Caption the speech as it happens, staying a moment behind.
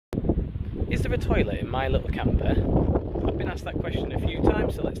Is there a toilet in my little camper? I've been asked that question a few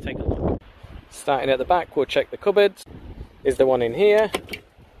times, so let's take a look. Starting at the back, we'll check the cupboards. Is there one in here?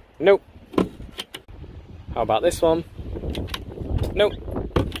 Nope. How about this one? Nope.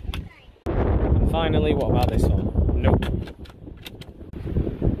 And finally, what about this one? Nope.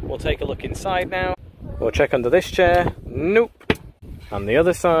 We'll take a look inside now. We'll check under this chair. Nope. And the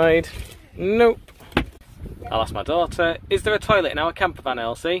other side. Nope. I'll ask my daughter, is there a toilet in our camper van,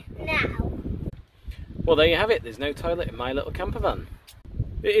 Elsie? No. Well, there you have it. There's no toilet in my little camper van.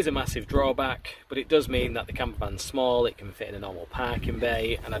 It is a massive drawback, but it does mean that the camper van's small, it can fit in a normal parking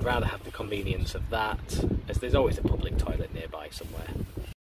bay, and I'd rather have the convenience of that, as there's always a public toilet nearby somewhere.